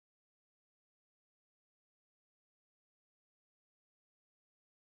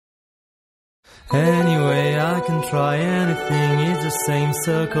Anyway, I can try anything, it's the same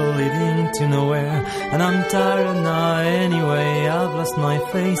circle leading to nowhere. And I'm tired now anyway, I've lost my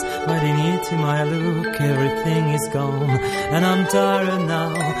face, my dignity, my look, everything is gone. And I'm tired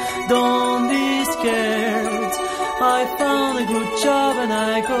now, don't be scared. I found a good job and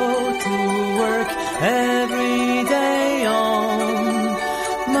I go to work every day on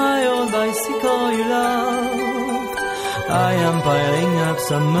my old bicycle you love. I am piling up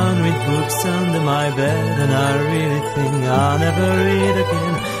some unread books under my bed, and I really think I'll never read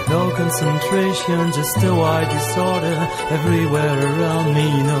again. No concentration, just a wide disorder everywhere around me,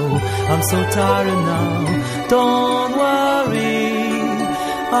 you know. I'm so tired now, don't worry.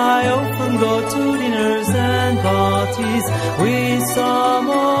 I often go to dinners and parties with some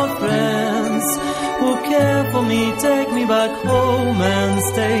old friends who care for me, take me back home and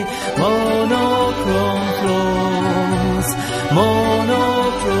stay. Monochrome floors,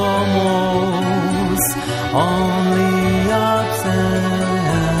 monochrome walls, only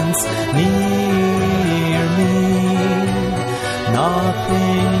absence near me.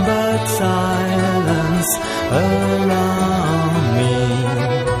 Nothing but silence around me.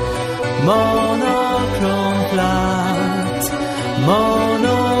 Monochrome flat,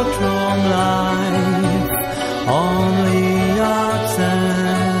 monochrome life, only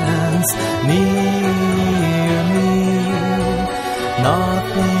absence near me.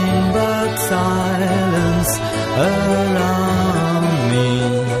 Nothing but silence around me.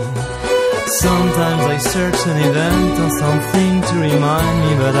 Sometimes I search an event or something to remind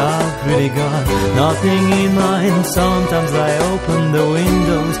me, but I've really got nothing in mind. Sometimes I open the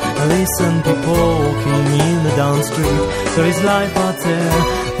windows and listen people walking in the down street. There is life out there,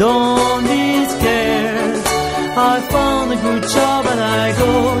 don't be scared. I found a good job and I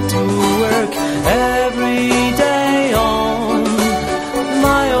go to work every day on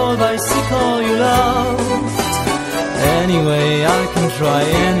my old bicycle you loved. Anyway, I can try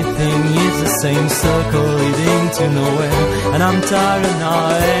anything, it's the same circle leading to nowhere. And I'm tired now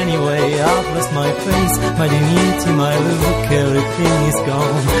anyway, I've lost my face, my dignity, my look, everything is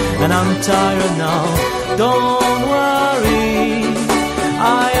gone. And I'm tired now, don't worry.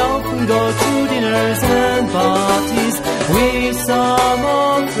 I often go to dinners and parties with some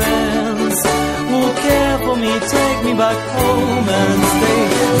old friends who care for me, take me back home and stay.